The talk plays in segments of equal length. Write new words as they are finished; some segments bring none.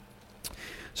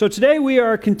So today we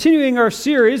are continuing our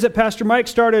series that Pastor Mike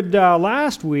started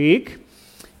last week.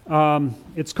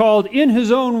 It's called In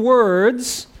His Own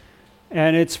Words,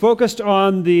 and it's focused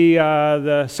on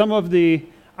some of the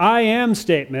I am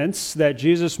statements that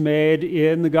Jesus made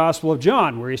in the Gospel of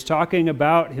John, where he's talking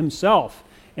about himself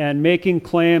and making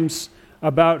claims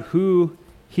about who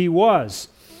he was.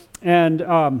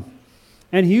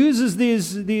 And he uses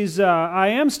these I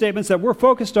am statements that we're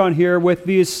focused on here with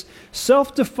these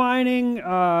self-defining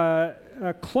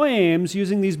claims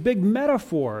using these big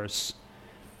metaphors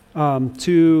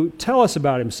to tell us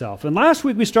about himself. And last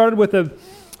week we started with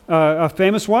a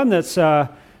famous one that's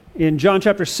in John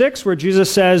chapter 6, where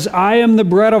Jesus says, I am the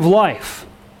bread of life.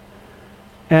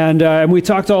 And we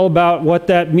talked all about what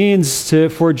that means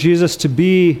for Jesus to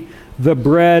be the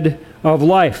bread of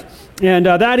life. And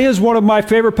that is one of my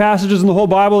favorite passages in the whole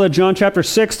Bible, at John chapter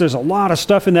 6. There's a lot of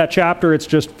stuff in that chapter. It's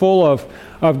just full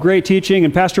of great teaching,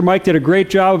 and Pastor Mike did a great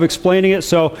job of explaining it.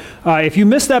 So if you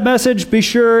missed that message, be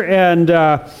sure and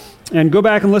go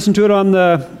back and listen to it on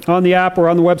the app or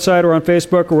on the website or on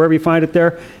Facebook or wherever you find it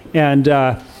there,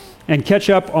 and catch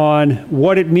up on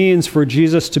what it means for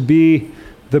Jesus to be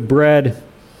the bread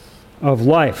of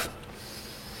life.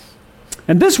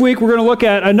 And this week, we're going to look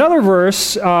at another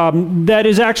verse that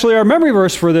is actually our memory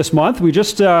verse for this month. We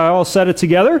just all said it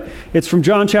together. It's from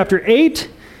John chapter 8.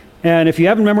 And if you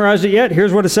haven't memorized it yet,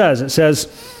 here's what it says. It says,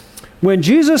 when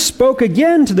Jesus spoke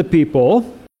again to the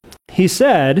people, he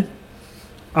said,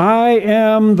 I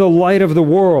am the light of the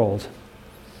world.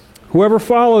 Whoever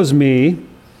follows me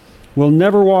will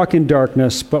never walk in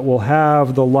darkness, but will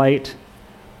have the light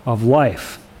of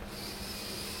life.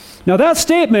 Now that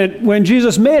statement, when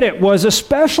Jesus made it, was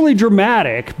especially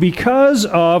dramatic because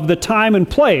of the time and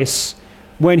place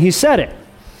when he said it.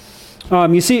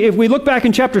 You see, if we look back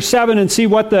in chapter 7 and see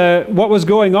what was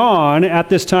going on at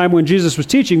this time when Jesus was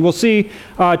teaching, we'll see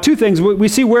two things. We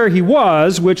see where he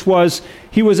was, which was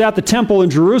he was at the temple in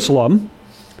Jerusalem.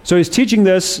 So he's teaching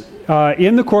this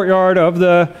in the courtyard of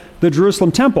the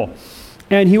Jerusalem temple.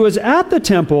 And he was at the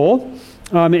temple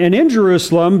and in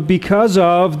Jerusalem because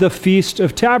of the Feast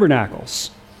of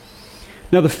Tabernacles.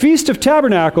 Now, the Feast of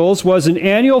Tabernacles was an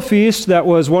annual feast that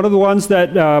was one of the ones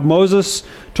that Moses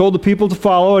told the people to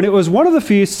follow, and it was one of the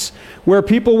feasts where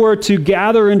people were to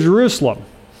gather in Jerusalem.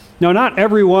 Now, not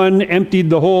everyone emptied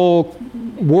the whole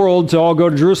world to all go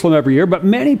to Jerusalem every year, but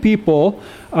many people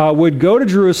would go to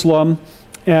Jerusalem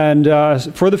and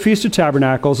for the Feast of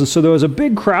Tabernacles, and so there was a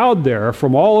big crowd there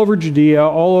from all over Judea,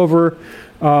 all over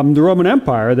the Roman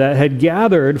Empire that had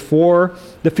gathered for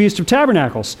the Feast of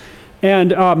Tabernacles.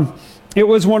 And it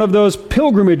was one of those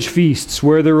pilgrimage feasts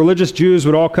where the religious Jews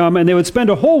would all come, and they would spend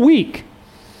a whole week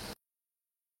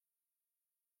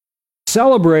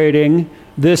celebrating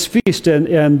this feast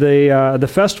and the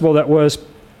festival that was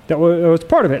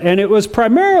part of it. And it was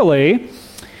primarily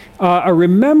a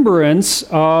remembrance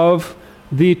of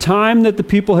the time that the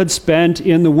people had spent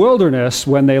in the wilderness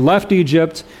when they left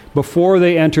Egypt before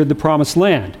they entered the Promised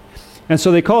Land. And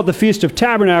so they call it the Feast of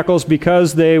Tabernacles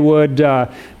because they would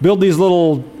build these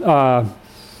little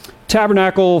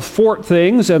tabernacle fort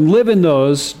things and live in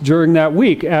those during that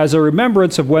week as a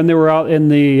remembrance of when they were out in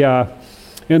the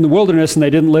wilderness and they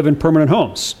didn't live in permanent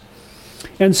homes.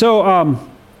 And so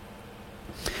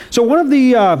one of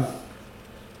the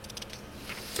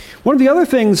other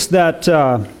things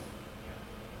that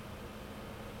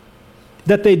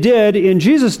they did in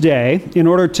Jesus' day in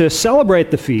order to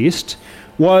celebrate the feast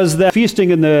was that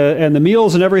feasting and the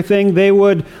meals and everything, they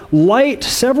would light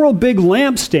several big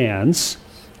lampstands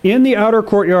in the outer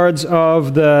courtyards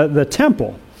of the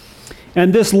temple.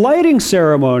 And this lighting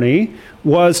ceremony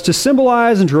was to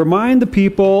symbolize and to remind the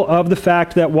people of the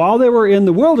fact that while they were in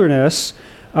the wilderness,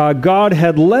 God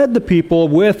had led the people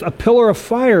with a pillar of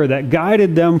fire that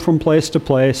guided them from place to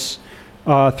place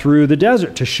through the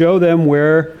desert to show them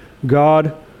where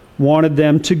God wanted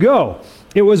them to go.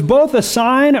 It was both a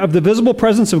sign of the visible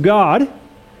presence of God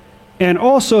and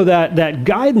also that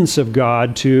guidance of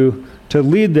God to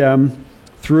lead them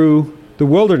through the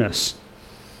wilderness.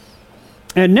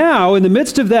 And now, in the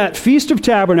midst of that Feast of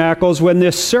Tabernacles, when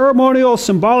this ceremonial,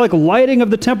 symbolic lighting of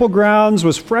the temple grounds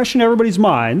was fresh in everybody's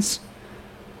minds,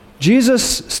 Jesus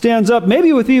stands up,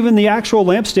 maybe with even the actual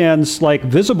lampstands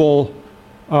visible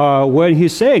when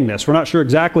he's saying this. We're not sure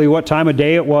exactly what time of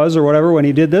day it was or whatever when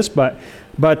he did this, but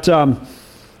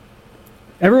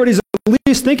everybody's at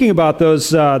least thinking about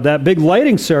that big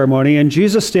lighting ceremony, and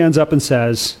Jesus stands up and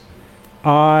says,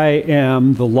 I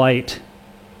am the light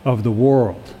of the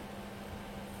world.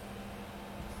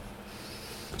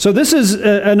 So this is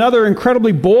another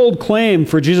incredibly bold claim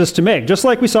for Jesus to make. Just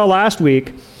like we saw last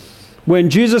week, when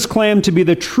Jesus claimed to be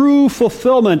the true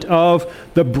fulfillment of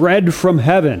the bread from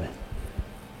heaven.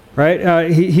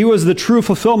 Right? He was the true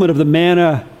fulfillment of the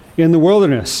manna in the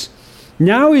wilderness.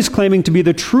 Now he's claiming to be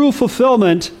the true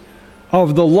fulfillment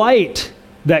of the light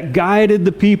that guided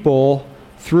the people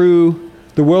through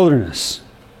the wilderness.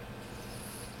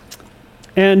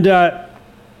 And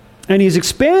he's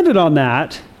expanded on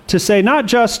that to say not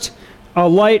just a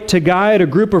light to guide a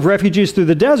group of refugees through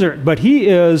the desert, but he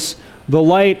is the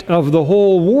light of the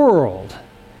whole world.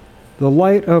 The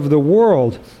light of the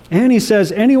world. And he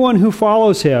says anyone who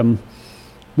follows him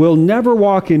will never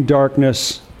walk in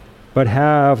darkness, but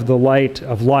have the light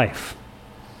of life.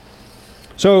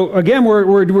 So again,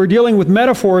 we're dealing with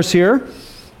metaphors here.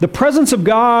 The presence of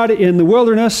God in the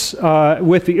wilderness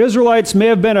with the Israelites may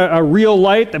have been a real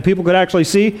light that people could actually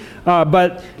see,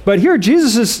 but here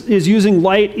Jesus is using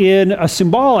light in a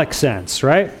symbolic sense,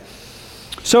 right?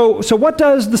 So what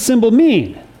does the symbol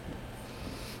mean?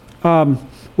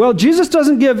 Well, Jesus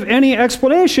doesn't give any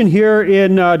explanation here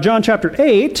in John chapter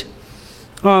 8.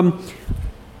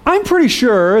 I'm pretty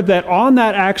sure that on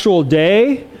that actual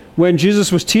day, when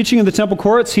Jesus was teaching in the temple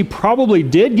courts, he probably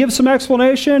did give some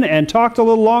explanation and talked a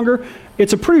little longer.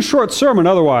 It's a pretty short sermon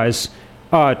otherwise,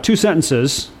 2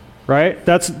 sentences, right?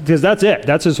 That's it.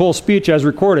 That's his whole speech as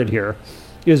recorded here,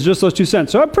 is just those 2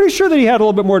 sentences. So I'm pretty sure that he had a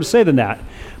little bit more to say than that.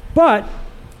 But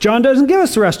John doesn't give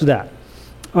us the rest of that.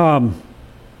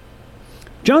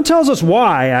 John tells us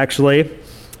why, actually.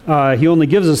 He only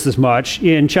gives us this much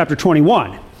in chapter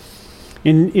 21.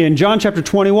 In John chapter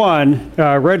 21,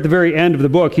 right at the very end of the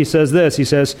book, he says this. He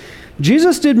says,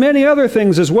 Jesus did many other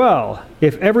things as well.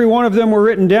 If every one of them were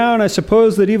written down, I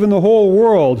suppose that even the whole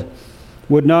world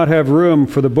would not have room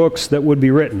for the books that would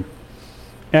be written.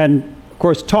 And, of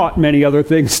course, taught many other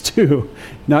things too,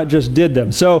 not just did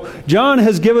them. So John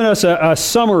has given us a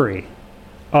summary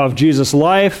of Jesus'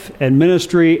 life and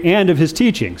ministry and of his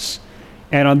teachings.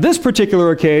 And on this particular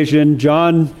occasion,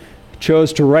 John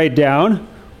chose to write down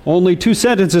only 2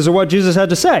 sentences of what Jesus had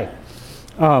to say.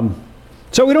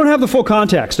 So we don't have the full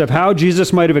context of how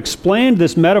Jesus might have explained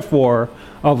this metaphor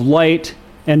of light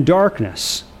and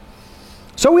darkness.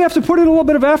 So we have to put in a little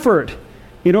bit of effort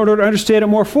in order to understand it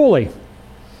more fully.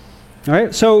 All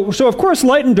right. So of course,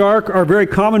 light and dark are very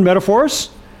common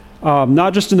metaphors,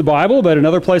 not just in the Bible, but in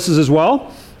other places as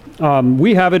well.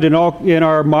 We have it in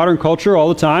our modern culture all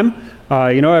the time.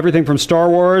 Everything from Star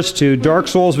Wars to Dark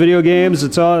Souls video games,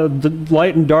 it's all, the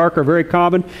light and dark are very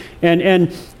common. And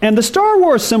the Star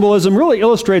Wars symbolism really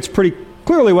illustrates pretty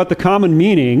clearly what the common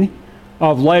meaning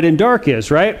of light and dark is,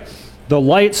 right? The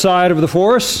light side of the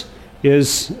Force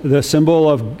is the symbol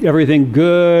of everything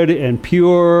good and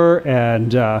pure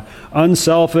and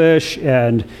unselfish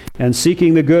and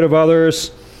seeking the good of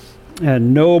others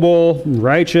and noble and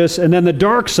righteous. And then the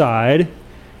dark side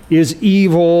is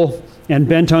evil and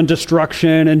bent on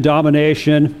destruction and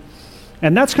domination.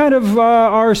 And that's kind of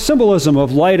our symbolism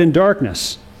of light and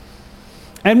darkness.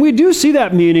 And we do see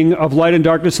that meaning of light and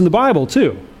darkness in the Bible,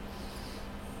 too.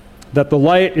 That the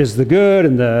light is the good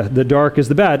and the dark is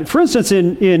the bad. For instance,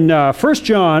 in 1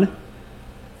 John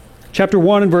chapter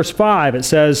 1 and verse 5, it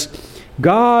says,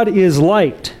 God is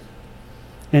light,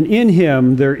 and in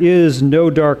him there is no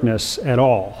darkness at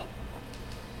all.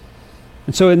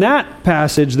 And so in that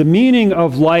passage, the meaning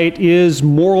of light is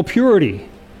moral purity,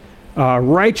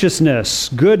 righteousness,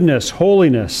 goodness,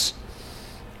 holiness.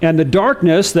 And the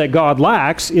darkness that God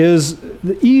lacks is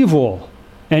the evil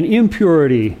and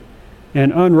impurity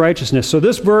and unrighteousness. So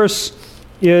this verse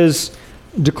is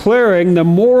declaring the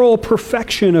moral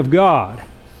perfection of God,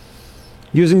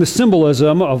 using the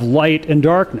symbolism of light and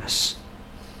darkness.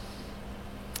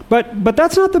 But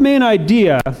that's not the main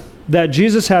idea that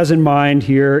Jesus has in mind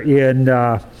here in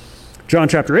John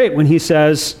chapter 8 when he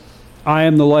says, I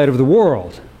am the light of the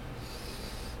world.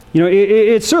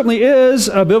 It certainly is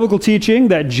a biblical teaching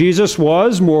that Jesus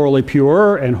was morally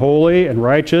pure and holy and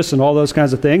righteous and all those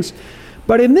kinds of things.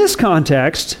 But in this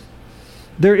context,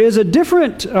 there is a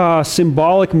different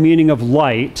symbolic meaning of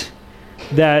light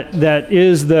that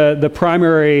is the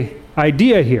primary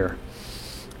idea here.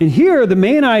 And here, the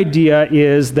main idea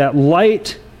is that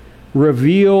light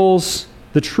reveals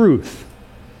the truth,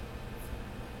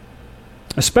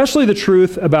 especially the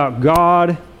truth about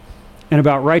God and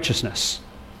about righteousness.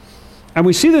 And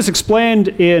we see this explained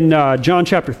in John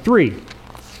chapter 3.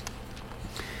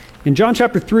 In John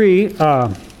chapter 3,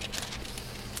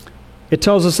 it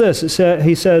tells us this.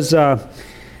 He says,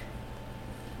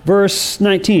 verse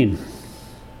 19,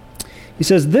 he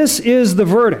says, this is the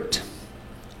verdict.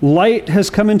 Light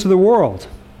has come into the world,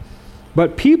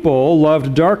 but people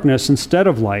loved darkness instead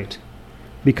of light,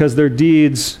 because their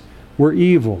deeds were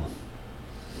evil.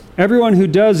 Everyone who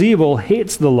does evil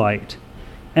hates the light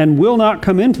and will not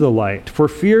come into the light for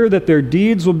fear that their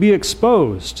deeds will be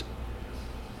exposed.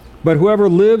 But whoever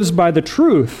lives by the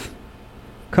truth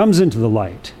comes into the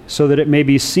light, so that it may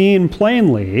be seen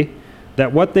plainly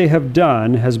that what they have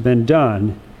done has been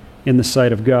done in the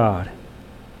sight of God.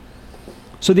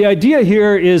 So the idea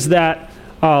here is that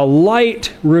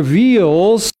light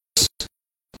reveals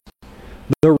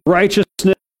the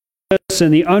righteousness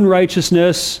and the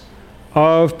unrighteousness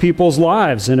of people's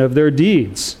lives and of their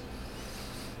deeds.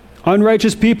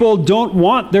 Unrighteous people don't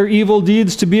want their evil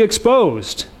deeds to be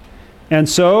exposed, and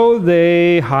so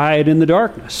they hide in the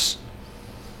darkness.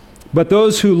 But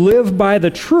those who live by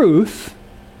the truth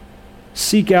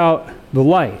seek out the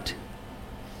light.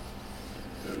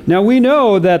 Now we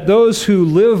know that those who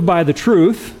live by the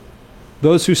truth,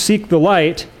 those who seek the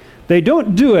light, they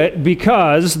don't do it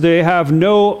because they have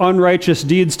no unrighteous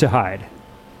deeds to hide.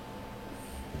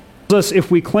 Thus,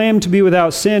 if we claim to be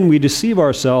without sin, we deceive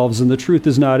ourselves and the truth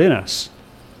is not in us.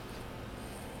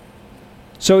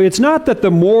 So it's not that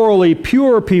the morally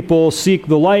pure people seek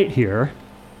the light here.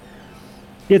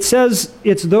 It says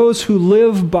it's those who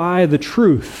live by the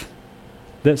truth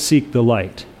that seek the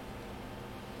light.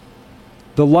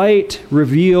 The light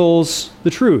reveals the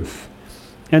truth.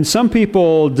 And some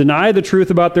people deny the truth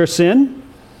about their sin,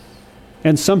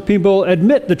 and some people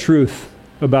admit the truth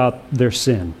about their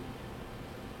sin.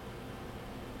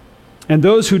 And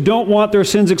those who don't want their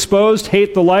sins exposed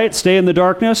hate the light, stay in the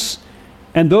darkness.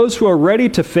 And those who are ready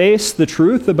to face the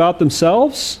truth about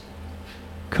themselves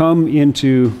come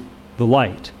into the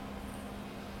light.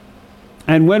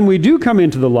 And when we do come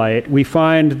into the light, we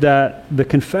find that the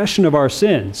confession of our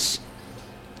sins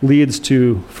leads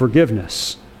to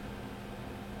forgiveness.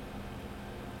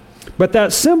 But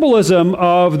that symbolism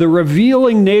of the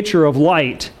revealing nature of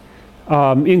light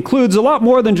includes a lot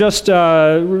more than just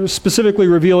specifically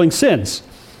revealing sins,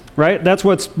 right? That's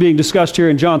what's being discussed here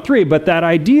in John 3. But that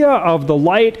idea of the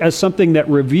light as something that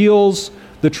reveals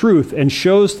the truth and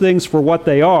shows things for what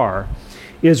they are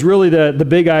is really the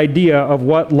big idea of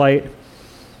what light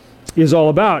is all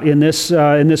about in this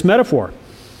metaphor.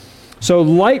 So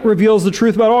light reveals the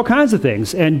truth about all kinds of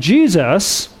things. And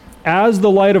Jesus, as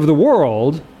the light of the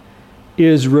world,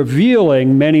 is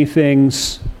revealing many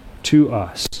things to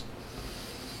us.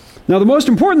 Now, the most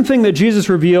important thing that Jesus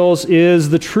reveals is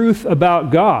the truth about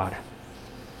God,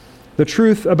 the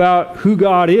truth about who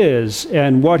God is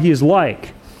and what He is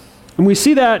like. And we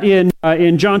see that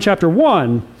in John chapter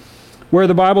 1, where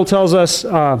the Bible tells us,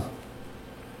 for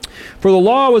the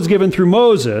law was given through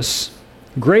Moses,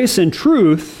 grace and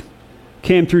truth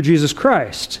came through Jesus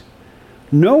Christ.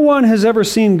 No one has ever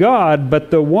seen God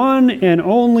but the one and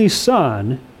only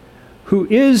Son, who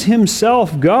is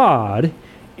Himself God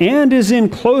and is in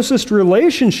closest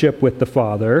relationship with the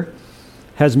Father,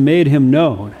 has made Him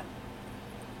known.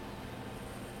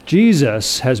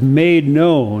 Jesus has made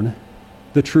known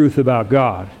the truth about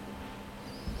God.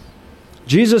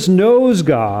 Jesus knows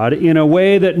God in a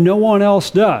way that no one else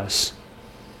does.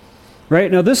 Right?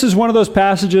 Now, this is one of those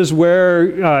passages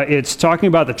where it's talking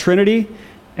about the Trinity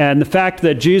and the fact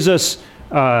that Jesus,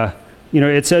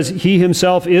 it says He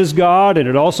Himself is God, and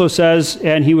it also says,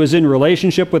 and He was in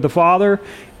relationship with the Father.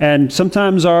 And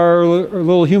sometimes our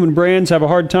little human brains have a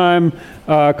hard time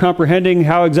comprehending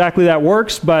how exactly that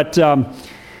works. But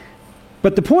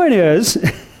the point is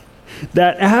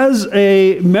that as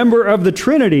a member of the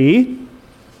Trinity,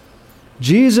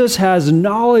 Jesus has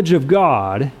knowledge of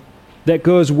God that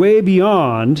goes way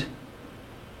beyond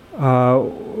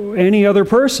any other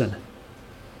person.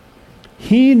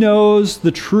 He knows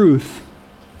the truth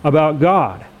about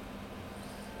God.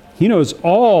 He knows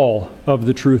all of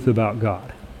the truth about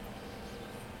God.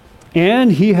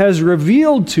 And He has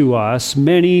revealed to us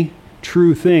many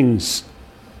true things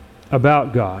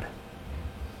about God.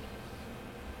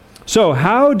 So,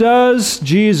 how does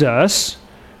Jesus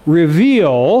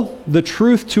reveal the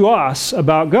truth to us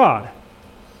about God?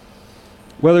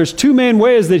 Well, there's two main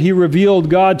ways that He revealed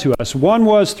God to us. One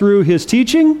was through His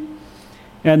teaching,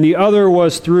 and the other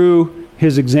was through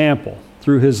His example,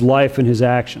 through His life and His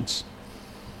actions.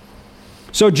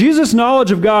 So Jesus'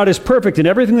 knowledge of God is perfect, and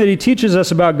everything that He teaches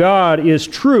us about God is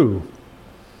true.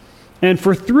 And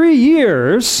for 3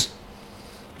 years,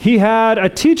 He had a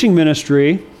teaching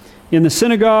ministry in the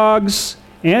synagogues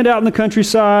and out in the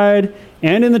countryside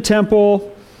and in the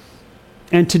temple.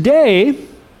 And today,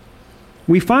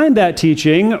 we find that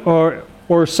teaching or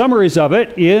summaries of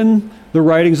it in the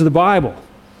writings of the Bible,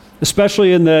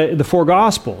 especially in the four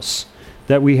Gospels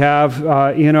that we have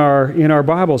in our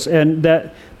Bibles, and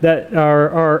that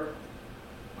are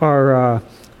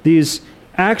these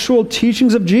actual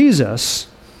teachings of Jesus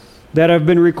that have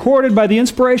been recorded by the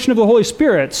inspiration of the Holy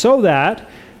Spirit, so that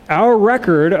our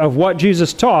record of what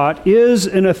Jesus taught is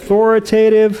an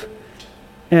authoritative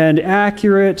and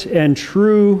accurate and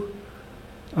true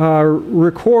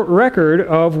record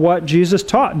of what Jesus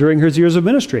taught during his years of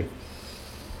ministry.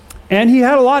 And he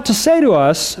had a lot to say to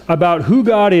us about who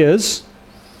God is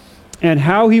and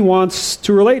how he wants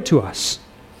to relate to us.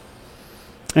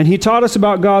 And he taught us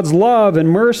about God's love and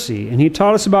mercy, and he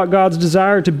taught us about God's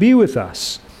desire to be with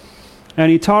us. And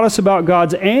he taught us about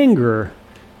God's anger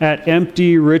at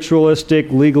empty, ritualistic,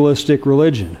 legalistic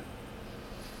religion.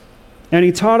 And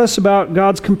he taught us about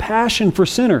God's compassion for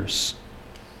sinners.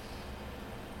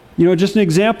 You know, just an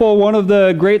example, one of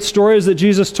the great stories that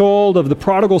Jesus told of the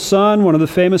prodigal son, one of the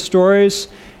famous stories.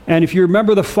 And if you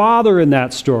remember the father in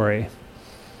that story,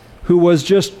 who was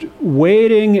just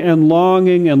waiting and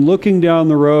longing and looking down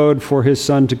the road for his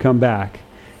son to come back.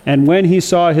 And when he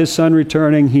saw his son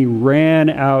returning, he ran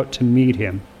out to meet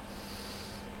him.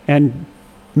 And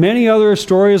many other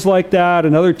stories like that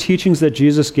and other teachings that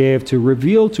Jesus gave to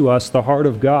reveal to us the heart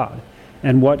of God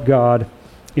and what God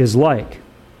is like.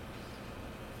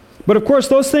 But of course,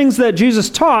 those things that Jesus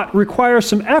taught require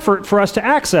some effort for us to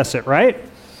access it, right?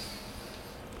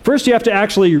 First, you have to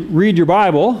actually read your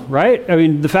Bible, right? I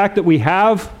mean, the fact that we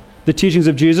have the teachings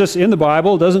of Jesus in the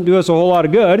Bible doesn't do us a whole lot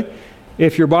of good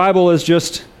if your Bible is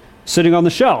just sitting on the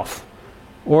shelf.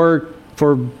 Or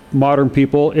for modern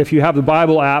people, if you have the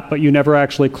Bible app, but you never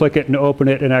actually click it and open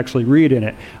it and actually read in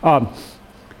it.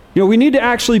 We need to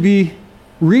actually be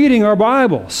reading our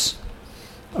Bibles.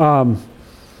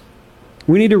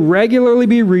 We need to regularly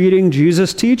be reading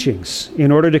Jesus' teachings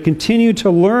in order to continue to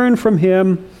learn from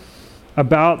him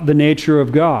about the nature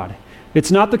of God.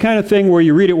 It's not the kind of thing where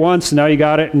you read it once and now you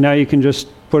got it and now you can just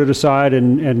put it aside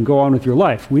and go on with your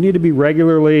life. We need to be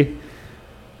regularly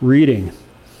reading.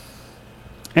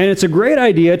 And it's a great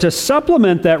idea to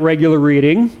supplement that regular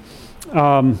reading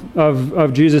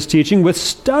of Jesus' teaching with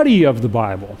study of the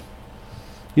Bible.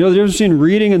 You know the difference between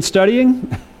reading and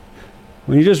studying?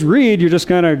 When you just read, you're just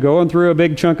kind of going through a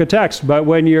big chunk of text. But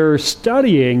when you're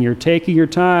studying, you're taking your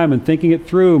time and thinking it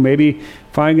through, maybe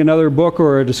finding another book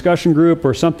or a discussion group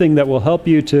or something that will help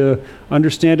you to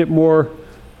understand it more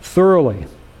thoroughly.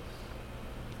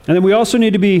 And then we also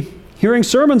need to be hearing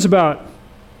sermons about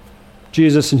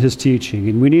Jesus and his teaching.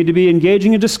 And we need to be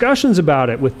engaging in discussions about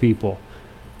it with people.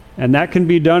 And that can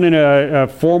be done in a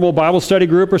formal Bible study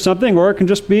group or something, or it can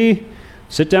just be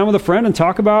sit down with a friend and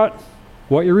talk about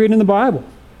what you're reading in the Bible.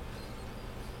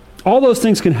 All those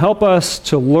things can help us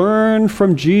to learn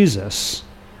from Jesus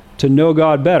to know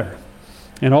God better.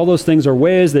 And all those things are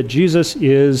ways that Jesus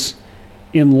is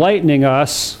enlightening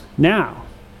us now.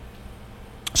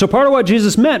 So part of what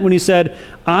Jesus meant when he said,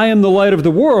 I am the light of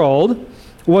the world,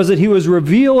 was that he was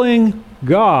revealing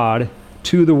God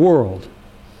to the world.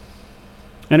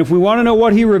 And if we want to know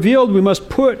what he revealed, we must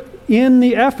put in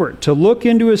the effort to look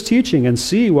into his teaching and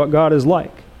see what God is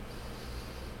like.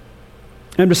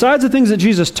 And besides the things that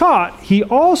Jesus taught, he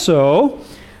also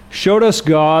showed us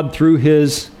God through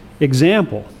his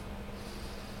example.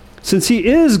 Since he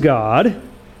is God,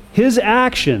 his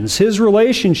actions, his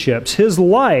relationships, his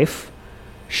life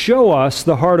show us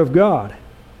the heart of God.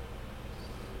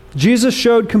 Jesus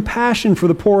showed compassion for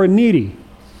the poor and needy.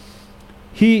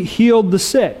 He healed the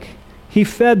sick. He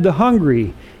fed the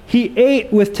hungry. He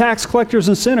ate with tax collectors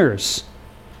and sinners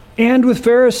and with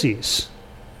Pharisees.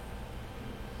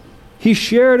 He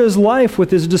shared his life with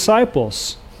his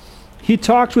disciples. He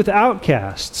talked with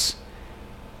outcasts.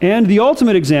 And the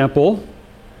ultimate example,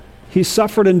 he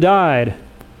suffered and died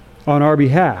on our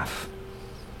behalf.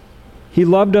 He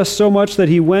loved us so much that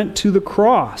he went to the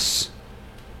cross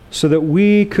so that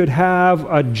we could have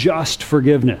a just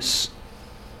forgiveness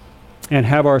and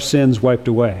have our sins wiped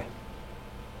away.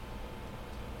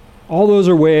 All those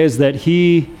are ways that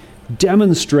he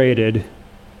demonstrated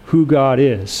who God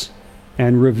is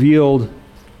and revealed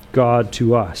God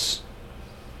to us.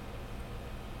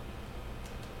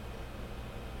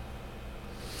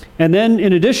 And then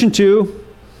in addition to,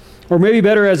 or maybe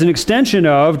better as an extension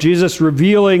of, Jesus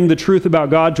revealing the truth about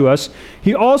God to us,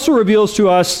 he also reveals to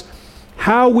us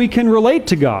how we can relate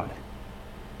to God.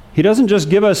 He doesn't just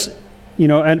give us,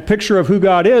 a picture of who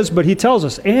God is, but he tells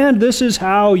us, and this is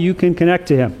how you can connect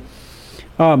to him.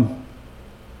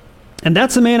 And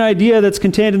that's the main idea that's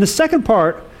contained in the second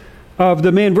part of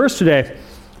the main verse today,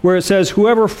 where it says,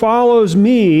 whoever follows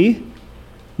me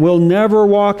will never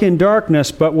walk in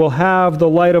darkness, but will have the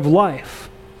light of life.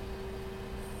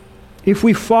 If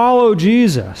we follow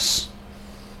Jesus,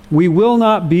 we will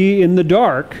not be in the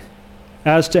dark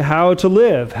as to how to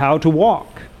live, how to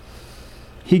walk.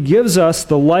 He gives us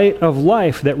the light of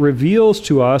life that reveals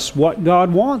to us what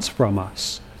God wants from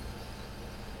us.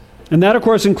 And that, of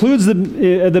course, includes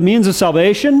the means of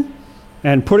salvation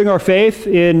and putting our faith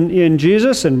in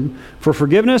Jesus and for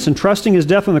forgiveness and trusting his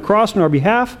death on the cross on our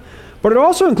behalf. But it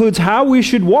also includes how we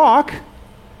should walk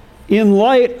in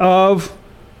light of,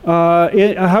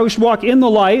 how we should walk in the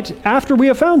light after we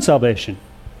have found salvation.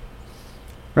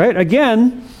 Right?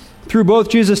 Again, through both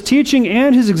Jesus' teaching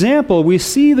and his example, we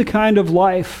see the kind of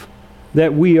life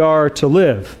that we are to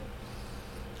live.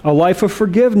 A life of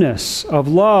forgiveness, of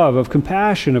love, of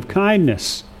compassion, of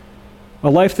kindness.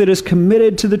 A life that is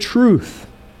committed to the truth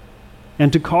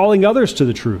and to calling others to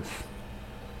the truth.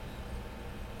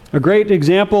 A great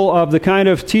example of the kind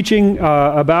of teaching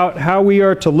about how we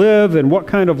are to live and what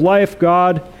kind of life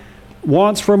God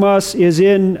wants from us is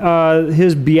in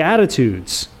his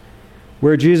Beatitudes,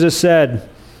 where Jesus said,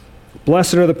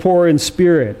 "Blessed are the poor in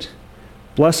spirit.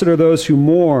 Blessed are those who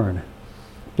mourn.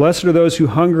 Blessed are those who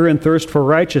hunger and thirst for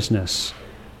righteousness.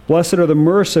 Blessed are the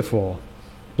merciful.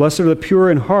 Blessed are the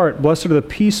pure in heart. Blessed are the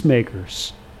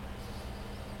peacemakers."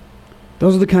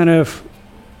 Those are the kind of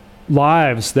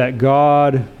lives that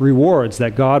God rewards,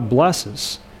 that God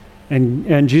blesses.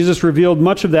 And Jesus revealed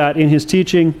much of that in his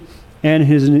teaching and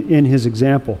in his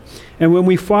example. And when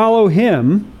we follow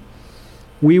him,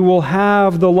 we will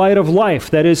have the light of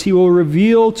life. That is, he will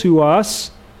reveal to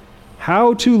us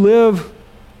how to live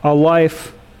a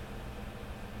life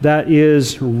that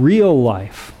is real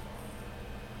life.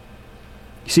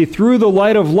 You see, through the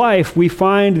light of life, we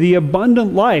find the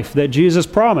abundant life that Jesus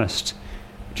promised.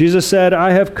 Jesus said,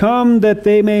 "I have come that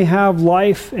they may have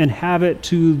life and have it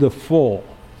to the full."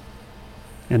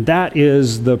 And that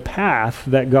is the path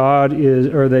that God is,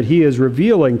 or that he is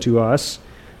revealing to us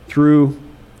through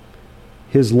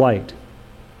his light.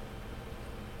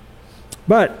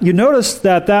 But you notice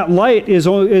that light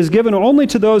is given only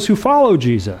to those who follow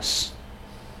Jesus.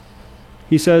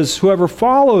 He says, "Whoever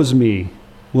follows me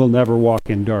will never walk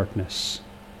in darkness.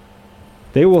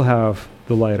 They will have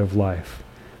the light of life."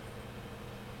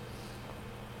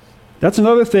 That's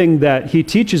another thing that he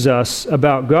teaches us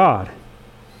about God.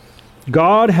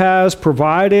 God has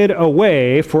provided a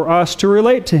way for us to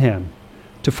relate to him,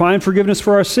 to find forgiveness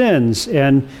for our sins,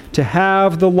 and to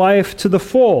have the life to the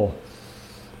full.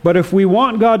 But if we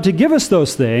want God to give us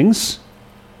those things,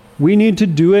 we need to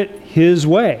do it his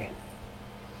way.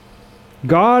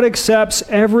 God accepts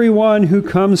everyone who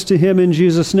comes to him in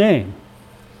Jesus' name,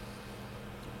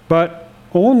 but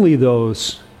only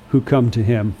those who come to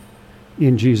him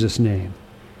in Jesus' name.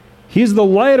 He's the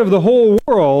light of the whole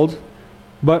world,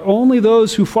 but only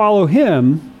those who follow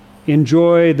him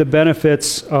enjoy the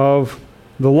benefits of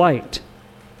the light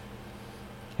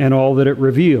and all that it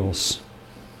reveals.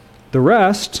 The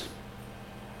rest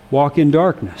walk in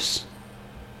darkness.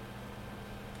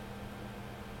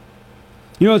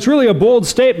 You know, it's really a bold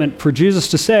statement for Jesus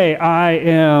to say, "I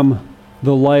am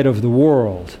the light of the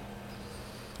world."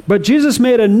 But Jesus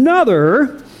made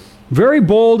another very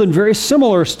bold and very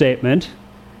similar statement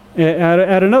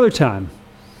at another time.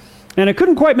 And I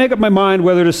couldn't quite make up my mind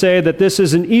whether to say that this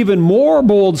is an even more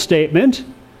bold statement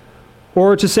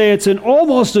or to say it's an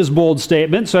almost as bold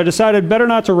statement. So I decided better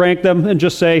not to rank them and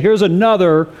just say, here's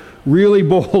another really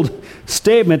bold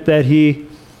statement that he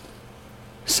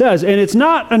says. And it's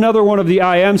not another one of the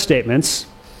I am statements.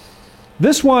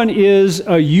 This one is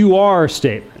a you are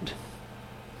statement.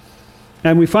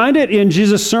 And we find it in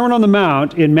Jesus' Sermon on the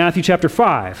Mount in Matthew chapter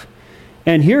 5.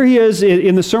 And here he is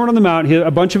in the Sermon on the Mount. A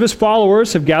bunch of his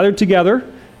followers have gathered together,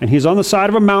 and he's on the side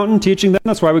of a mountain teaching them.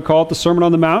 That's why we call it the Sermon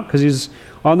on the Mount, because he's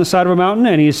on the side of a mountain,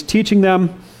 and he's teaching them.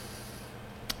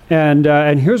 And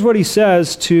here's what he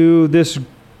says to this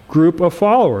group of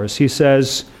followers. He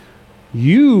says,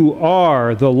 "You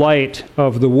are the light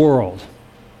of the world."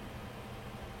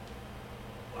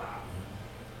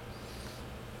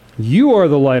 You are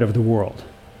the light of the world.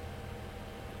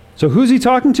 So who's he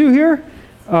talking to here?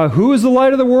 Who is the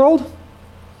light of the world?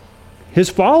 His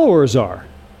followers are.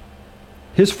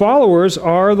 His followers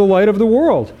are the light of the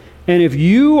world. And if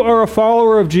you are a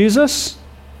follower of Jesus,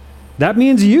 that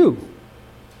means you.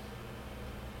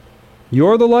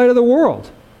 You're the light of the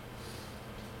world.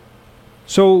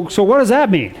 So what does that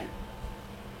mean?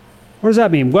 What does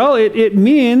that mean? Well, it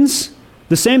means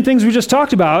the same things we just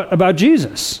talked about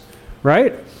Jesus,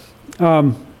 right?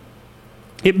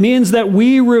 It means that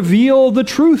we reveal the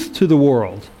truth to the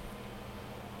world.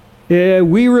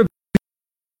 We reveal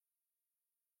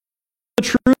the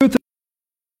truth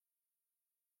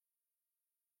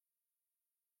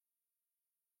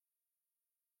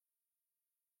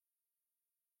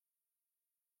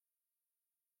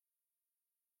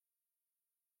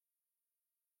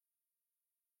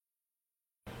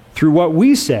through what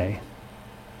we say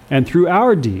and through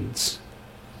our deeds.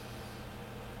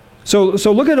 So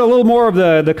look at a little more of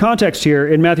the context here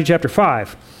in Matthew chapter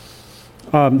 5.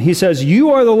 He says, "You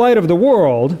are the light of the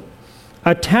world.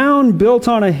 A town built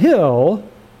on a hill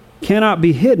cannot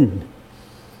be hidden.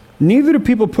 Neither do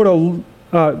people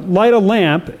light a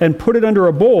lamp and put it under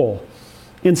a bowl.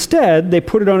 Instead, they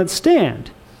put it on its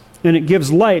stand, and it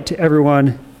gives light to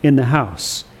everyone in the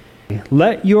house.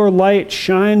 Let your light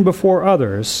shine before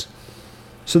others,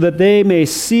 so that they may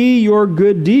see your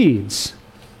good deeds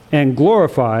and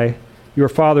glorify your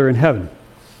Father in heaven."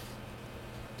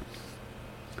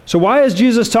 So why is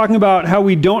Jesus talking about how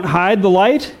we don't hide the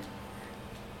light?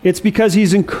 It's because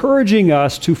he's encouraging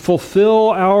us to fulfill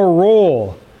our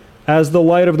role as the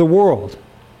light of the world.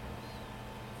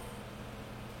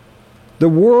 The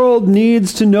world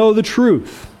needs to know the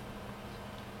truth.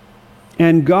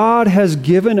 And God has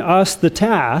given us the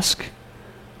task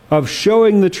of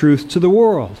showing the truth to the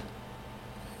world.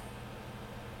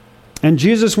 And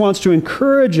Jesus wants to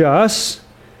encourage us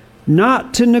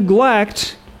not to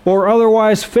neglect or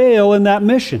otherwise fail in that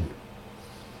mission.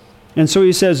 And so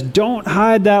he says, don't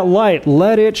hide that light.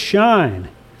 Let it shine.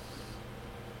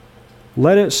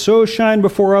 Let it so shine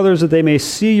before others that they may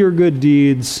see your good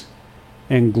deeds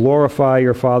and glorify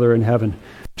your Father in heaven.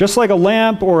 Just like a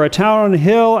lamp or a town on a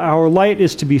hill, our light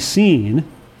is to be seen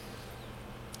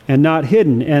and not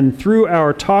hidden. And through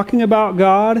our talking about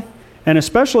God, and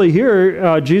especially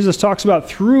here, Jesus talks about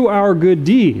through our good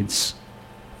deeds,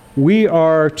 we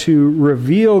are to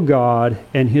reveal God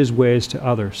and his ways to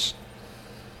others.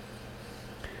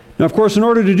 Now, of course, in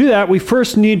order to do that, we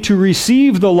first need to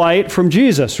receive the light from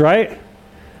Jesus, right?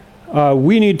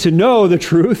 We need to know the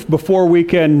truth before we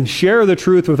can share the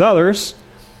truth with others.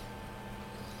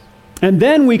 And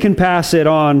then we can pass it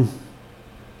on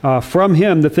from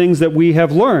him, the things that we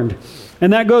have learned.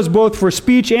 And that goes both for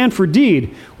speech and for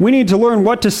deed. We need to learn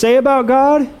what to say about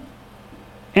God,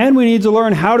 and we need to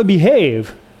learn how to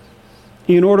behave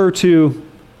in order to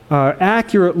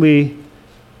accurately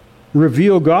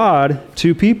reveal God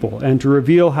to people and to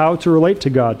reveal how to relate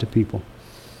to God to people.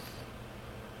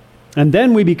 And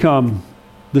then we become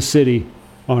the city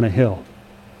on a hill.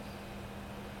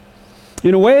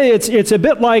 In a way, it's a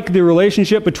bit like the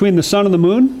relationship between the sun and the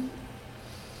moon,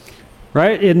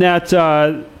 right? In that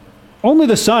only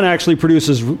the sun actually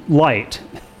produces light.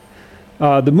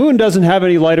 The moon doesn't have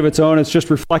any light of its own. It's just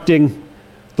reflecting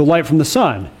the light from the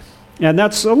sun. And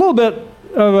that's a little bit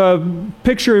of a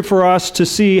picture for us to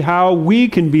see how we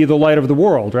can be the light of the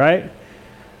world, right?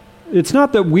 It's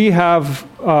not that we have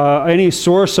any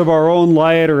source of our own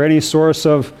light or any source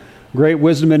of great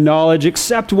wisdom and knowledge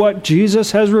except what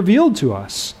Jesus has revealed to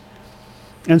us.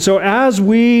 And so as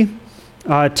we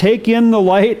take in the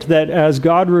light that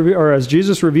as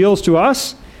Jesus reveals to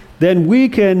us, then we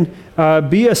can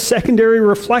be a secondary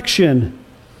reflection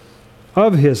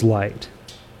of his light.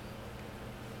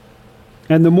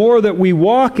 And the more that we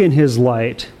walk in his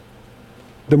light,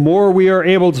 the more we are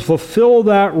able to fulfill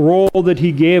that role that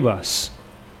he gave us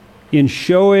in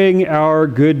showing our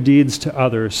good deeds to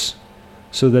others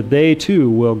so that they too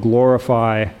will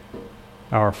glorify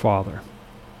our Father.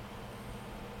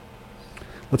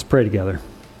 Let's pray together.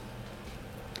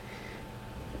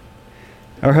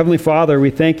 Our Heavenly Father, we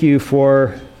thank you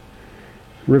for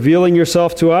revealing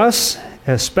yourself to us,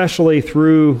 especially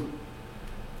through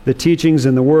the teachings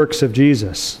and the works of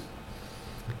Jesus.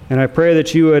 And I pray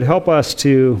that you would help us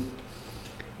to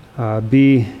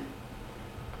be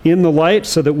in the light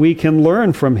so that we can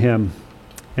learn from him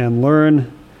and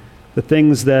learn the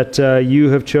things that you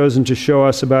have chosen to show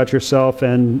us about yourself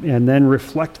and then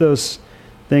reflect those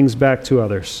things back to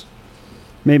others.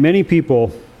 May many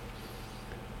people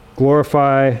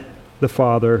glorify the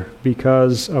Father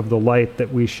because of the light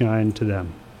that we shine to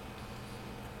them.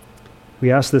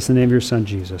 We ask this in the name of your Son,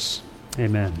 Jesus.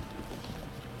 Amen.